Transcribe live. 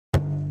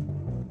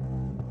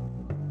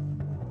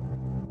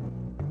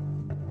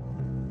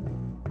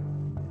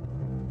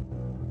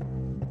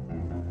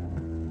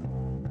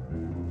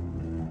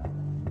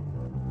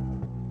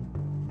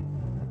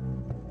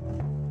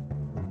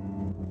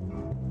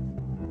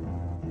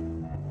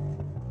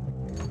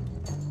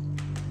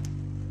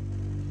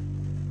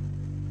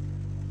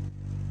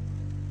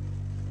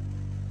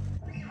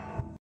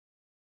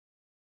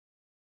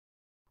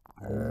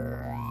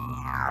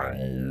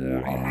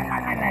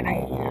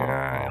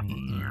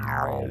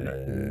What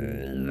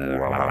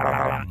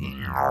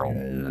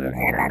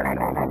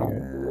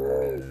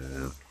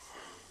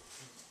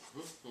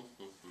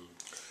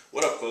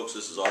up, folks?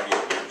 This is Audio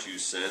Game 2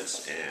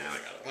 Cents, and I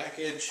got a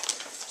package.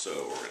 So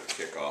we're going to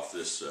kick off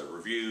this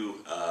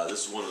review.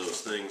 This is one of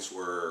those things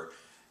where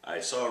I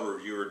saw a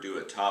reviewer do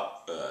a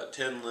top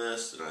 10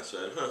 list, and I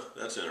said, huh,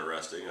 that's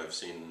interesting. I've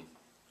seen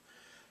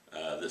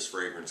this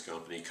fragrance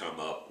company come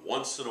up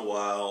once in a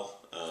while,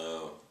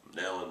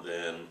 now and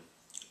then,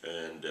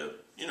 and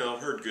you know,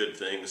 heard good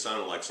things. It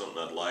sounded like something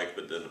I'd like,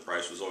 but then the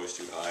price was always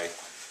too high.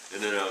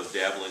 And then I was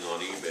dabbling on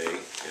eBay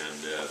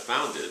and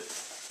found it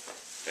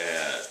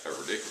at a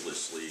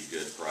ridiculously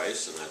good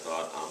price, and I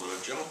thought, I'm going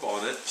to jump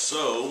on it.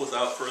 So,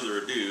 without further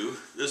ado,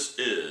 this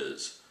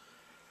is,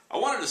 I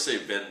wanted to say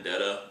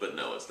Vendetta, but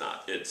no, it's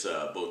not. It's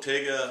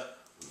Bottega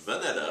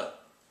Veneta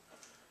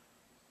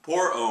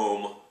Pour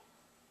Homme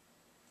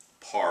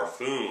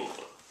Parfum.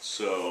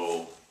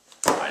 So,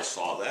 I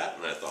saw that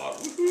and I thought,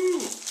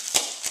 woohoo,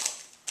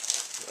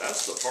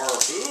 that's the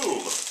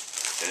Parfum.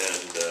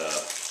 And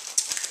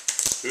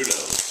who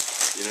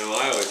knows? You know,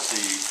 I always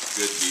see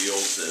good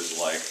deals as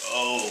like,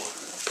 oh,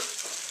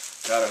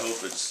 gotta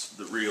hope it's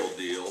the real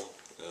deal.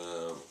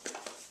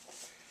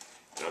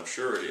 And I'm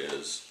sure it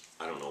is.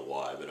 I don't know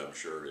why, but I'm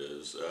sure it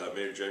is.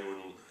 Made a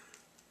genuine,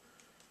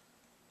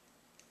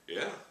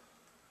 yeah.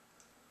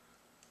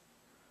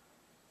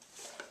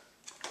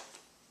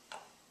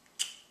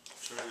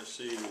 Trying to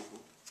see,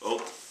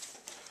 oh,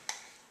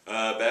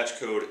 batch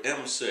code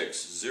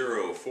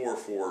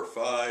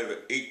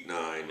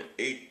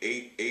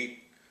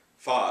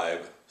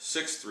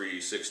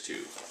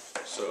M604458988856362.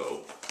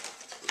 So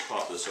let's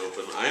pop this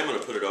open. I am going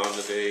to put it on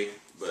today,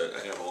 but I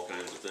have all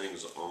kinds of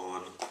things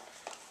on.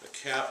 The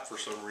cap for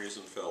some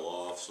reason fell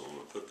off, so I'm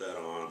going to put that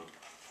on.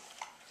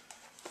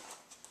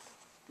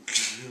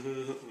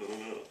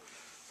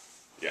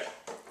 Yeah.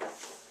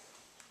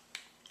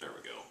 There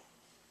we go.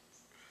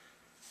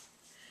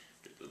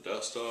 Get the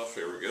dust off.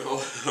 Here we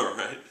go. All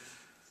right.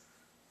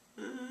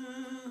 A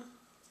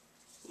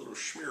little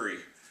schmeary.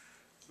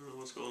 I don't know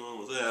what's going on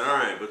with that. All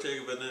right,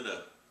 Bottega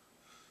Veneta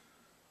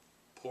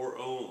Pour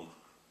Homme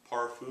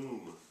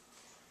Parfum.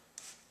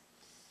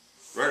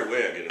 Right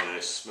away, I get a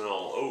nice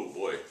smell. Oh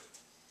boy,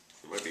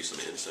 there might be some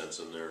incense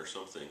in there or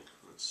something.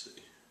 Let's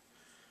see.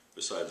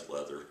 Besides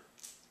leather.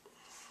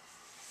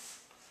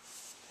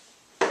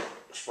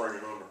 Spraying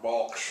it on the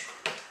box.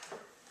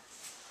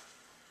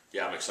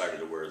 Yeah, I'm excited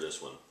to wear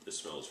this one. This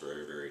smells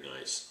very, very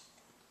nice.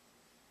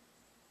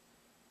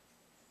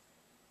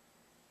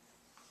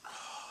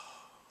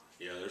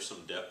 Yeah, there's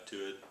some depth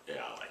to it.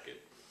 Yeah, I like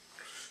it.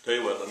 Tell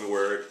you what, let me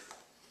wear it.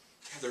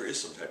 Yeah, there is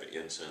some type of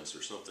incense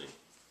or something.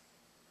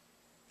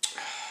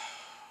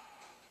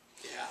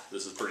 Yeah,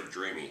 this is pretty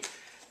dreamy.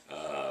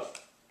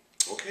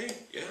 Okay,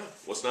 yeah,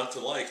 what's not to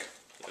like?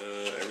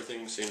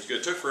 Everything seems good.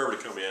 It took forever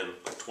to come in,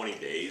 like 20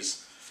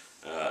 days.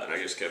 And I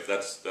just kept,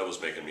 that was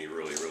making me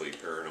really, really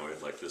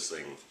paranoid. Like this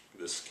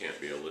can't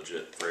be a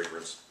legit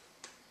fragrance.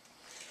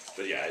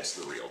 But yeah, it's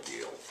the real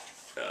deal.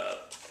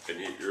 And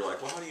you're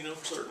like, well, how do you know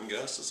for certain,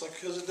 Gus? It's like,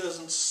 because it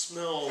doesn't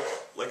smell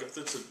like if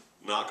it's a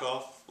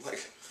knockoff.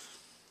 Like,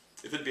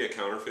 if it'd be a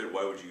counterfeit,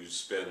 why would you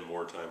spend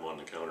more time on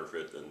the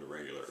counterfeit than the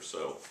regular?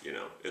 So, you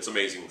know, it's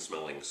amazing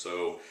smelling.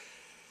 So,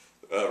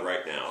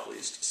 right now at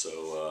least.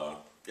 So,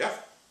 yeah,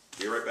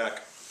 be right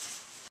back.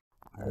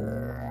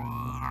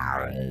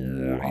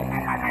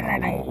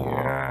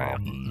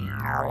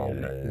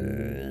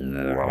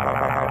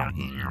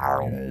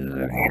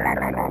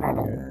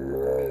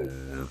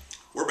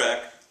 We're back.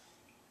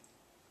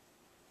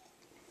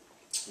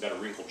 Got a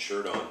wrinkled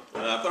shirt on.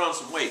 I put on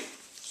some weight,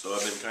 so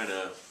I've been kind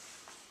of,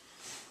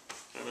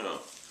 I don't know.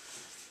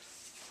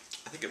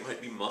 I think it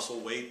might be muscle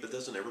weight, but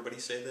doesn't everybody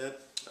say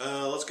that?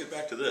 Let's get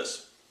back to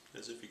this,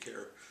 as if you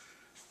care.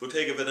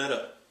 Bottega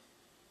Veneta.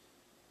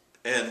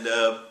 And,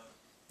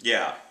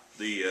 yeah,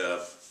 the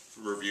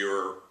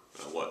reviewer,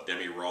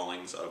 Demi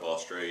Rawlings out of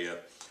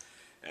Australia,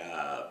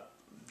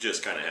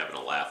 just kind of having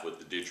a laugh with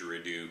the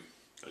didgeridoo.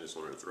 I just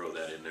wanted to throw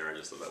that in there. I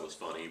just thought that was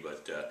funny,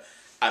 but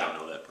I don't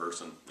know that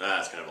person.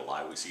 That's kind of a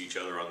lie. We see each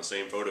other on the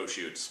same photo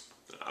shoots.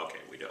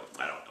 Okay, we don't.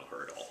 I don't know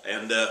her at all.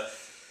 And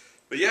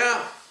but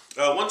yeah,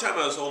 one time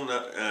I was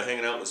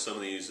hanging out with some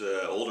of these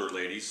older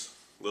ladies,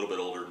 a little bit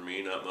older than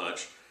me, not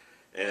much,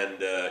 and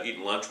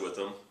eating lunch with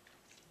them.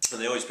 And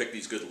they always pick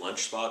these good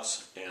lunch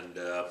spots. And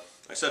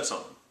I said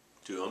something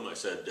to them. I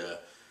said,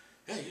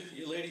 "Hey,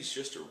 you ladies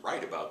just are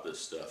right about this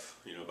stuff.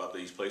 You know, about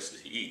these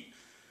places to eat.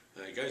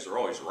 You guys are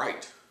always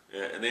right."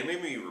 And they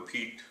made me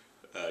repeat,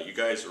 you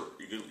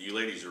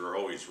ladies are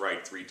always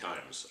right 3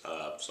 times.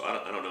 So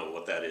I don't know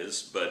what that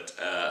is, but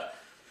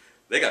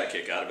they got a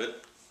kick out of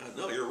it.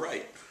 No, you're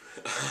right.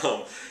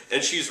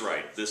 And she's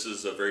right. This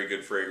is a very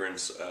good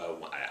fragrance.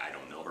 I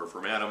don't know her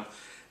from Adam.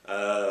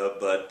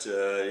 But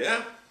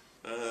yeah,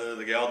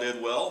 the gal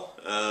did well.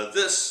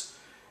 This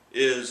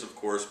is, of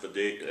course,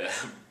 Bottega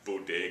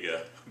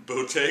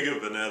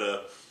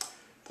Veneta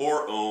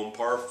Pour Homme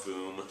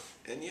Parfum.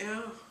 And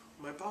yeah,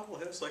 my bottle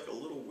has like a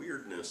little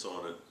weirdness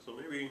on it, so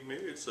maybe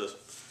it's a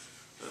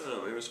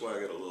Oh, maybe that's why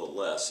I got a little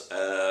less.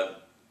 The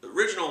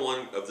original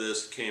one of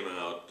this came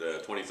out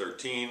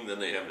 2013. Then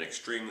they have an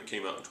Extreme that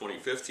came out in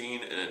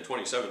 2015, and in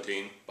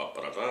 2017,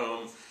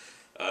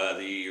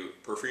 the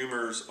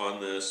perfumers on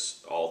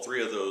this, all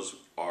three of those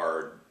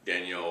are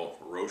Daniel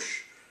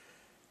Roche,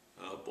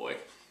 oh boy,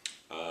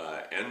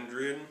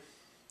 Andrian,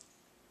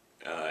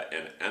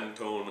 and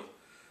Anton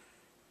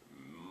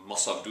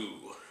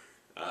Massadou.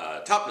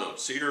 Top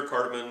notes: cedar,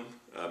 cardamom,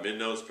 mid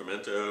notes: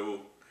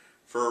 pimento,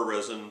 fir,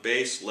 resin,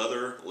 base,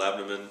 leather,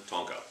 labdanum,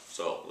 tonka.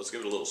 So let's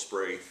give it a little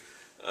spray.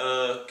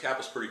 Cap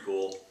is pretty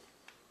cool.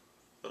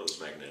 Thought it was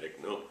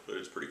magnetic. Nope, but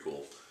it's pretty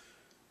cool.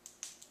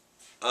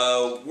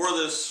 Wore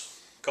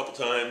this a couple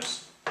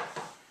times.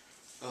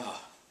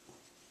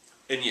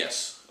 And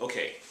yes,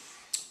 okay.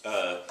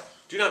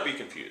 Do not be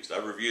confused. I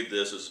reviewed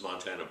this as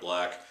Montana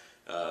Black.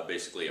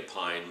 Basically a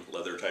pine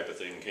leather type of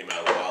thing. Came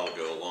out a while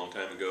ago, a long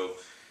time ago.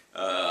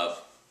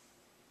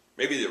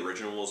 Maybe the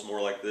original was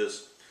more like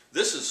this.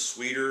 This is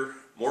sweeter,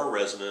 more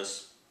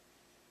resinous.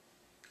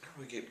 I don't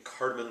really get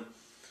cardamom.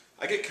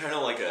 I get kind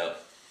of like a,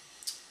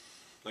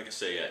 like I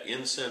say, an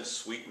incense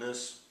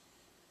sweetness.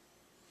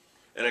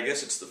 And I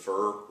guess it's the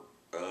fir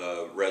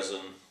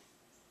resin,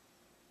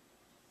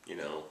 you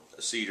know,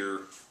 a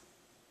cedar.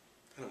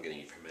 I don't get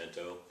any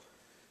pimento.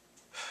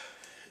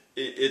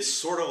 It's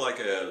sort of like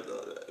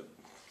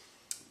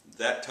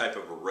that type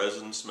of a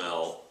resin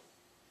smell.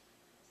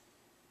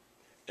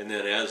 And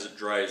then as it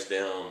dries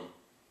down,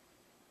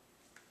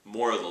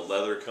 more of the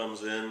leather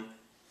comes in.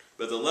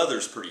 But the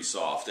leather's pretty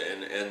soft.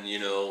 And you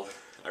know,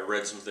 I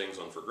read some things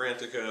on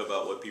Fragrantica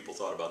about what people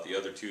thought about the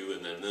other two,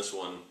 and then this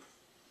one.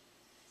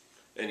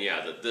 And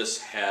yeah, that this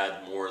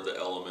had more of the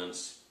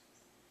elements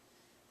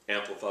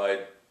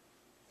amplified.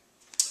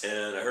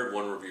 And I heard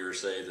one reviewer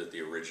say that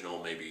the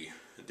original maybe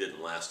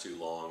didn't last too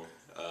long.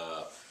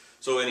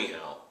 So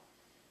anyhow,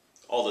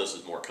 all this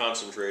is more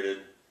concentrated.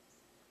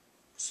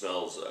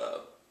 Smells,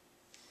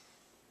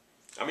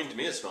 I mean, to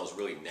me it smells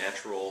really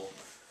natural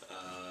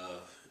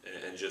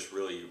and just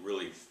really,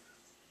 really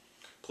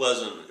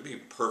pleasant. It'd be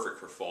perfect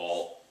for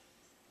fall.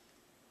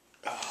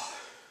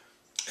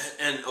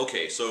 And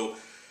okay, so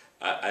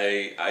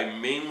I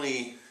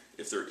mainly,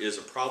 if there is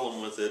a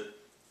problem with it,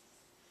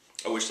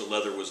 I wish the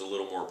leather was a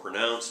little more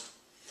pronounced.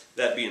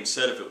 That being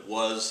said, if it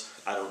was,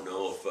 I don't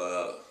know if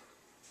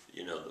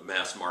you know, the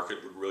mass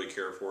market would really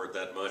care for it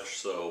that much.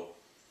 So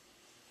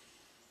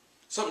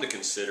something to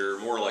consider.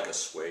 More like a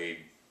suede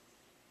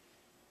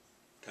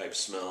type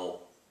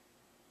smell,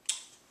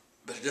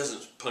 but it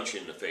doesn't punch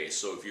you in the face.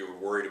 So if you're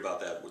worried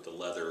about that with the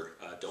leather,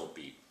 don't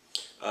be.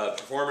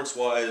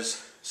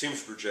 Performance-wise,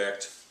 seems to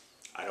project,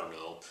 I don't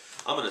know,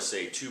 I'm going to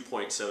say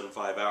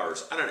 2.75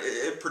 hours. I don't know,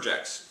 it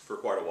projects for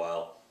quite a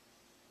while.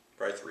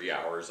 Probably 3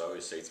 hours. I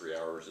always say 3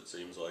 hours, it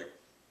seems like.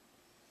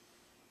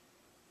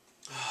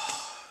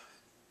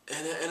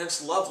 And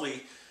it's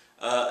lovely.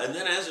 And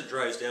then as it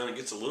dries down, it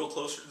gets a little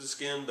closer to the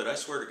skin. But I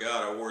swear to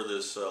God, I wore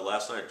this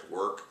last night to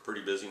work.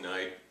 Pretty busy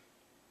night.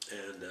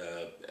 And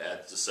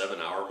at the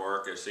 7-hour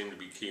mark, I seem to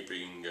be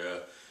keeping,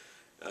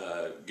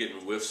 getting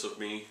whiffs of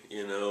me,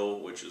 you know,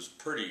 which is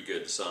pretty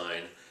good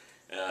sign.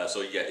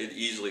 So yeah, it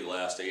easily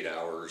lasts 8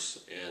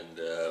 hours. And,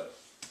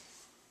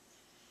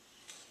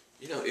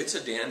 you know, it's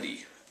a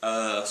dandy.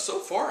 So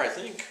far, I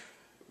think,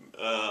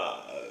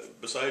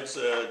 besides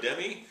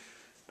Demi,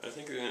 I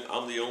think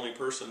I'm the only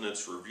person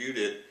that's reviewed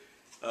it.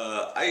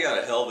 I got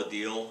a hell of a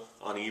deal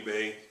on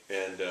eBay,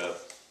 and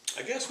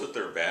I guess with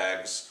their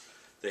bags,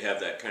 they have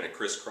that kind of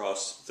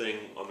crisscross thing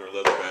on their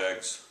leather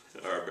bags,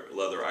 or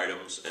leather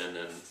items, and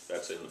then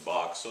that's in the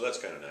box, so that's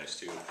kind of nice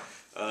too.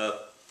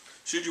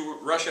 Should you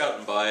rush out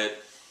and buy it,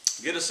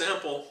 get a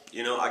sample.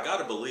 You know, I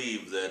gotta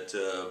believe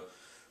that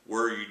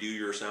where you do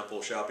your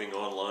sample shopping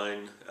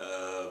online,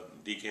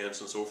 decants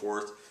and so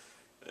forth,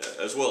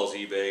 as well as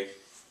eBay,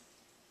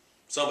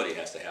 somebody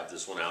has to have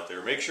this one out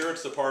there. Make sure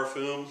it's the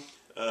Parfum,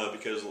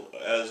 because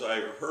as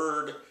I've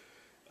heard,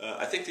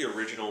 I think the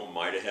original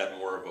might have had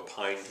more of a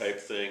pine type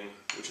thing,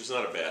 which is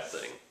not a bad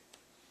thing.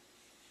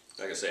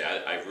 Like I say,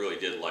 I really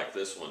did like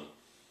this one,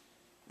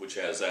 which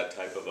has that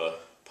type of a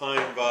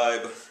pine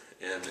vibe,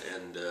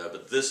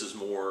 but this is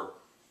more,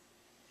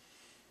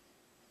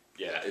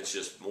 yeah, it's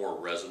just more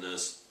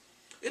resinous.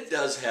 It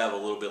does have a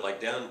little bit like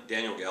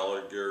Daniel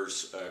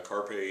Gallagher's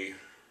Carpe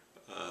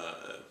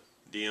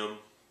Diem,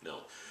 no,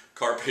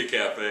 Carpe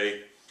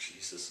Cafe,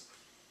 Jesus.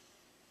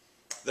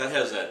 That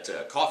has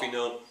that coffee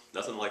note,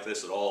 nothing like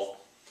this at all,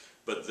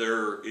 but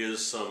there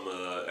is some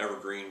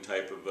evergreen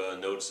type of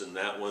notes in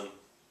that one.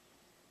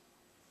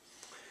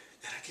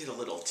 And I get a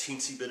little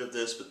teensy bit of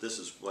this, but this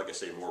is, like I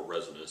say, more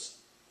resinous.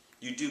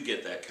 You do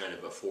get that kind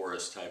of a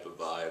forest type of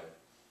vibe.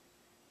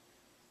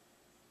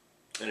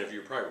 And if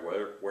you're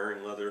probably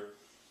wearing leather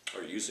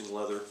or using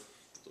leather,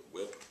 the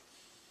whip,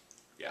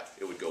 yeah,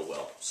 it would go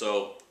well.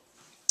 So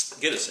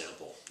get a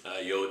sample.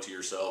 You owe it to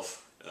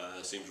yourself.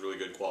 Seems really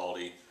good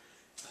quality.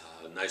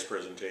 Nice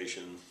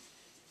presentation.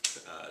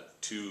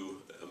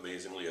 Two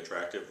amazingly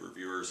attractive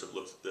reviewers have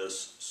looked at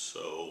this,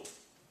 so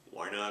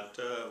why not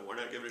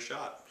give it a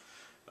shot?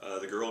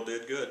 The girl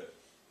did good.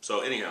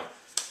 So anyhow,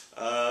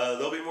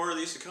 there'll be more of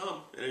these to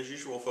come. And as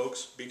usual,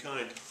 folks, be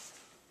kind.